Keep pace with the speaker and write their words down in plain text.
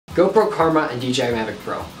GoPro Karma and DJI Mavic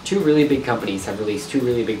Pro. Two really big companies have released two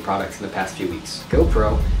really big products in the past few weeks.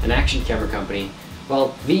 GoPro, an action camera company,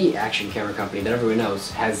 well, the action camera company that everyone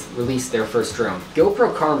knows, has released their first drone.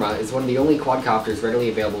 GoPro Karma is one of the only quadcopters readily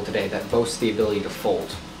available today that boasts the ability to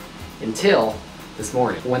fold. Until this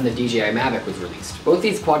morning, when the DJI Mavic was released. Both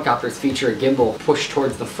these quadcopters feature a gimbal pushed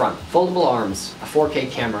towards the front, foldable arms, a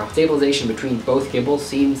 4K camera. Stabilization between both gimbals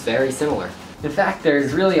seems very similar. In fact,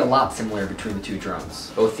 there's really a lot similar between the two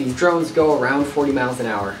drones. Both these drones go around 40 miles an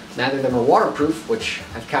hour. Neither of them are waterproof, which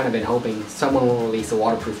I've kind of been hoping someone will release a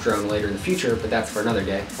waterproof drone later in the future, but that's for another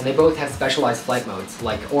day. And they both have specialized flight modes,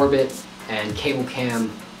 like orbit and cable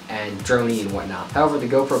cam and droney and whatnot. However, the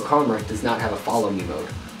GoPro Karma does not have a follow me mode,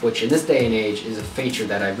 which in this day and age is a feature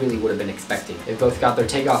that I really would have been expecting. They both got their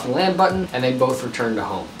takeoff and land button, and they both return to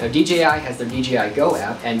home. Now DJI has their DJI Go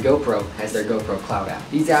app, and GoPro has their GoPro Cloud app.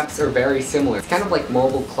 These apps are very similar. It's kind of like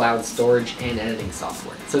mobile cloud storage and editing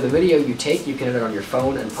software. So the video you take, you can edit on your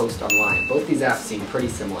phone and post online. Both these apps seem pretty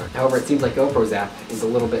similar. However, it seems like GoPro's app is a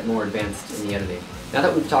little bit more advanced in the editing. Now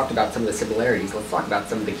that we've talked about some of the similarities, let's talk about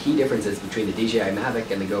some of the key differences between the DJI Mavic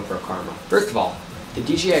and the GoPro Karma. First of all, the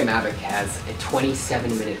DJI Mavic has a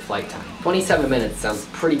 27-minute flight time. 27 minutes sounds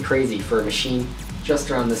pretty crazy for a machine just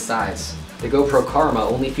around this size. The GoPro Karma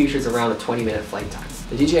only features around a 20-minute flight time.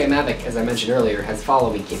 The DJI Mavic, as I mentioned earlier, has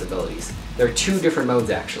follow-me capabilities. There are two different modes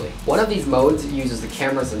actually. One of these modes uses the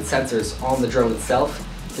cameras and sensors on the drone itself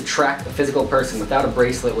to track a physical person without a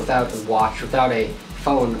bracelet, without a watch, without a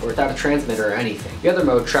phone, or without a transmitter or anything. The other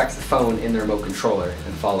mode tracks the phone in the remote controller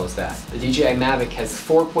and follows that. The DJI Mavic has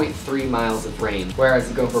 4.3 miles of range,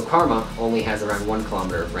 whereas the GoPro Karma only has around 1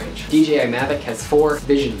 kilometer of range. DJI Mavic has 4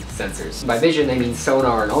 vision sensors. By vision, they mean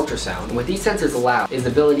sonar and ultrasound. And what these sensors allow is the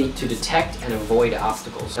ability to detect and avoid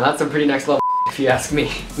obstacles. Now that's some pretty next level if you ask me.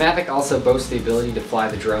 Mavic also boasts the ability to fly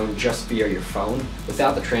the drone just via your phone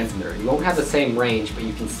without the transmitter. You won't have the same range, but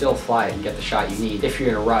you can still fly it and get the shot you need if you're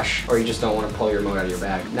in a rush or you just don't want to pull your remote out of your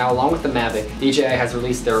bag. Now, along with the Mavic, DJI has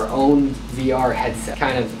released their own VR headset,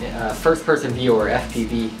 kind of first-person view or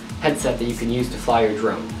FPV headset that you can use to fly your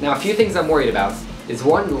drone. Now, a few things I'm worried about is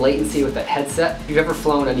one, latency with that headset. If you've ever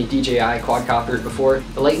flown any DJI quadcopters before,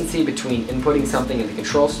 the latency between inputting something in the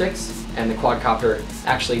control sticks and the quadcopter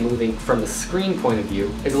actually moving from the screen point of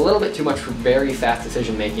view is a little bit too much for very fast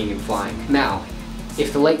decision making and flying. Now,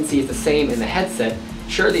 if the latency is the same in the headset,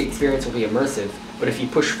 sure, the experience will be immersive, but if you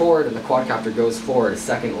push forward and the quadcopter goes forward a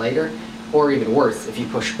second later, or even worse, if you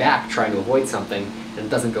push back trying to avoid something and it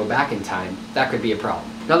doesn't go back in time, that could be a problem.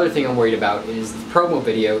 Another thing I'm worried about is the promo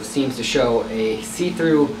video seems to show a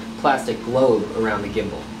see-through plastic globe around the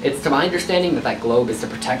gimbal. It's to my understanding that that globe is to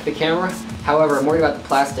protect the camera. However, I'm worried about the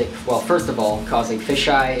plastic, well, first of all, causing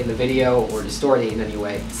fisheye in the video or distorting it in any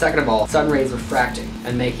way. Second of all, sun rays refracting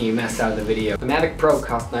and making a mess out of the video. The Mavic Pro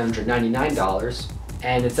costs $999,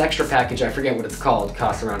 and its extra package, I forget what it's called,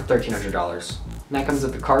 costs around $1,300. And that comes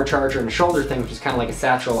with the car charger and a shoulder thing, which is kind of like a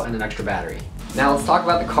satchel and an extra battery. Now let's talk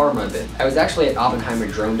about the Karma a bit. I was actually at Oppenheimer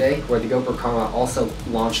Drone Day, where the GoPro Karma also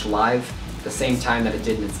launched live at the same time that it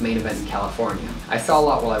did in its main event in California. I saw a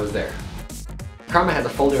lot while I was there. Karma has a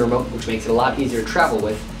folding remote, which makes it a lot easier to travel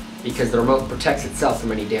with because the remote protects itself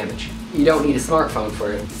from any damage. You don't need a smartphone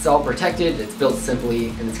for it. It's all protected, it's built simply,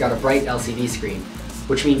 and it's got a bright LCD screen,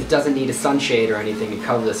 which means it doesn't need a sunshade or anything to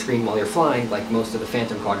cover the screen while you're flying like most of the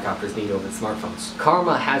Phantom quadcopters need over the smartphones.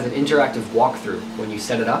 Karma has an interactive walkthrough when you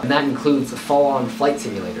set it up, and that includes a full-on flight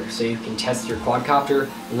simulator, so you can test your quadcopter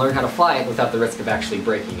and learn how to fly it without the risk of actually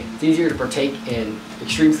breaking it. It's easier to partake in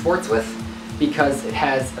extreme sports with because it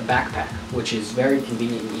has a backpack, which is very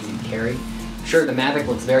convenient and easy to carry. Sure, the Mavic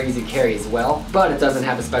looks very easy to carry as well, but it doesn't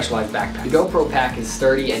have a specialized backpack. The GoPro pack is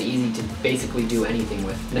sturdy and easy to basically do anything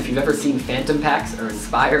with. And if you've ever seen Phantom packs or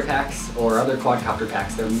Inspire packs or other quadcopter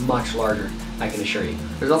packs, they're much larger, I can assure you.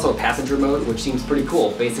 There's also a passenger mode, which seems pretty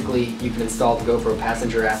cool. Basically, you can install the GoPro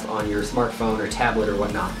passenger app on your smartphone or tablet or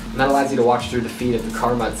whatnot. And that allows you to watch through the feed of the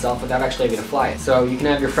Karma itself without actually having to fly it. So you can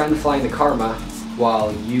have your friend flying the Karma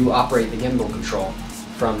while you operate the gimbal control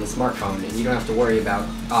from the smartphone, and you don't have to worry about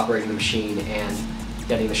operating the machine and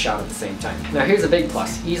getting the shot at the same time. Now here's a big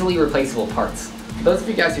plus, easily replaceable parts. For those of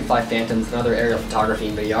you guys who fly Phantoms and other aerial photography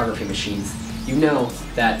and videography machines, you know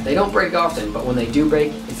that they don't break often, but when they do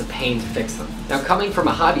break, it's a pain to fix them. Now coming from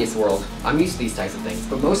a hobbyist world, I'm used to these types of things,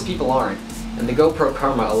 but most people aren't, and the GoPro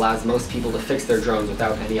Karma allows most people to fix their drones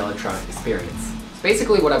without any electronic experience. So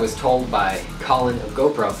basically what I was told by Colin of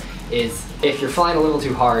GoPro is if you're flying a little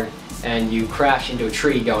too hard and you crash into a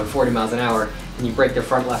tree going 40 miles an hour and you break your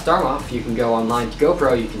front left arm off, you can go online to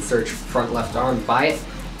GoPro, you can search front left arm, buy it,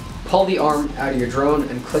 pull the arm out of your drone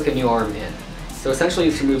and click a new arm in. So essentially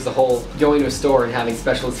this removes the whole going to a store and having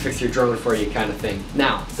specialists fix your drone for you kind of thing.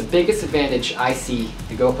 Now, the biggest advantage I see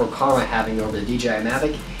the GoPro Karma having over the DJI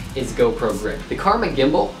Mavic is GoPro grip. The Karma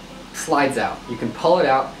gimbal slides out. You can pull it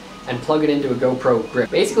out and plug it into a GoPro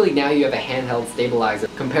grip. Basically now you have a handheld stabilizer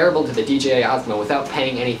comparable to the DJI Osmo without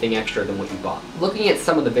paying anything extra than what you bought. Looking at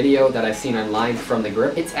some of the video that I've seen online from the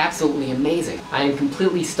grip, it's absolutely amazing. I am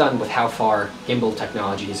completely stunned with how far gimbal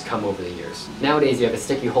technology has come over the years. Nowadays you have a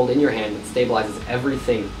stick you hold in your hand that stabilizes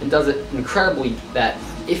everything and does it incredibly that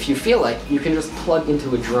if you feel like, you can just plug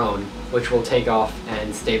into a drone which will take off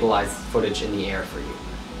and stabilize footage in the air for you.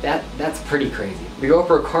 That's pretty crazy. The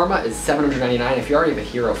GoPro Karma is $799 if you already have a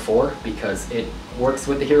Hero 4 because it works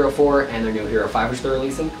with the Hero 4 and their new Hero 5 which they're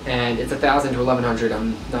releasing. And it's $1,000 to $1,100,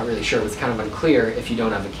 I'm not really sure, it was kind of unclear if you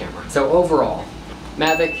don't have a camera. So overall,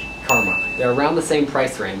 Mavic, Karma, they're around the same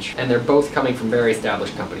price range and they're both coming from very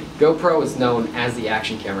established companies. GoPro is known as the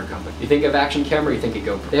action camera company. You think of action camera, you think of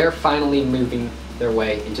GoPro. They're finally moving their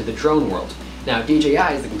way into the drone world. Now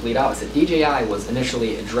DJI is the complete opposite. DJI was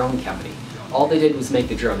initially a drone company. All they did was make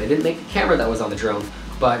the drone. They didn't make the camera that was on the drone,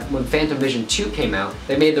 but when Phantom Vision 2 came out,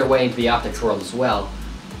 they made their way into the optics world as well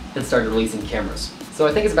and started releasing cameras. So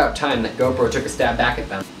I think it's about time that GoPro took a stab back at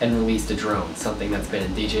them and released a drone, something that's been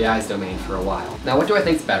in DJI's domain for a while. Now what do I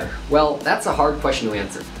think's better? Well, that's a hard question to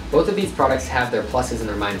answer. Both of these products have their pluses and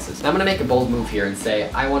their minuses. Now I'm going to make a bold move here and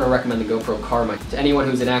say I want to recommend the GoPro Karma to anyone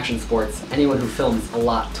who's in action sports, anyone who films a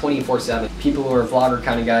lot 24/7, people who are vlogger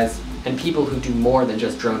kind of guys, and people who do more than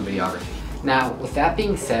just drone videography. Now, with that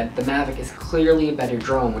being said, the Mavic is clearly a better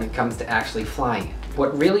drone when it comes to actually flying it.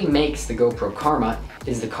 What really makes the GoPro Karma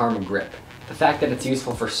is the Karma grip. The fact that it's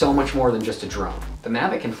useful for so much more than just a drone. The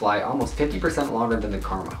Mavic can fly almost 50% longer than the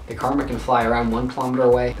Karma. The Karma can fly around 1 kilometer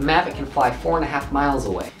away. The Mavic can fly 4.5 miles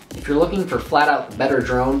away. If you're looking for flat out better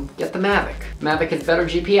drone, get the Mavic. The Mavic has better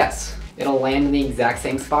GPS. It'll land in the exact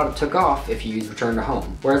same spot it took off if you use return to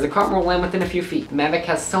home. Whereas the Karma will land within a few feet. The Mavic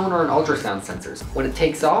has sonar and ultrasound sensors. When it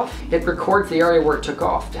takes off, it records the area where it took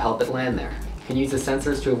off to help it land there. It can use the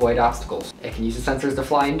sensors to avoid obstacles. It can use the sensors to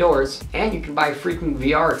fly indoors, and you can buy a freaking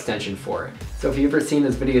VR extension for it. So if you've ever seen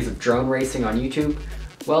those videos of drone racing on YouTube,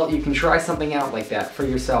 well, you can try something out like that for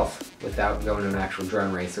yourself without going to an actual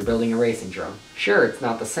drone race or building a racing drone. Sure, it's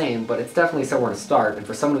not the same, but it's definitely somewhere to start, and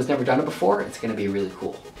for someone who's never done it before, it's going to be really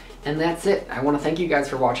cool. And that's it. I want to thank you guys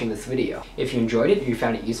for watching this video. If you enjoyed it, if you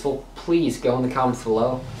found it useful, please go in the comments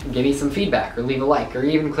below and give me some feedback, or leave a like, or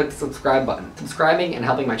even click the subscribe button. Subscribing and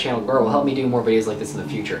helping my channel grow will help me do more videos like this in the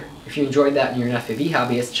future. If you enjoyed that and you're an FPV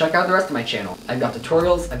hobbyist, check out the rest of my channel. I've got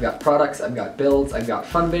tutorials, I've got products, I've got builds, I've got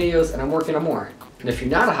fun videos, and I'm working on more. And if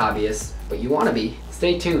you're not a hobbyist, but you want to be,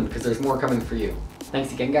 stay tuned because there's more coming for you.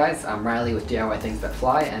 Thanks again guys, I'm Riley with DIY Things That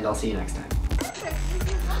Fly, and I'll see you next time.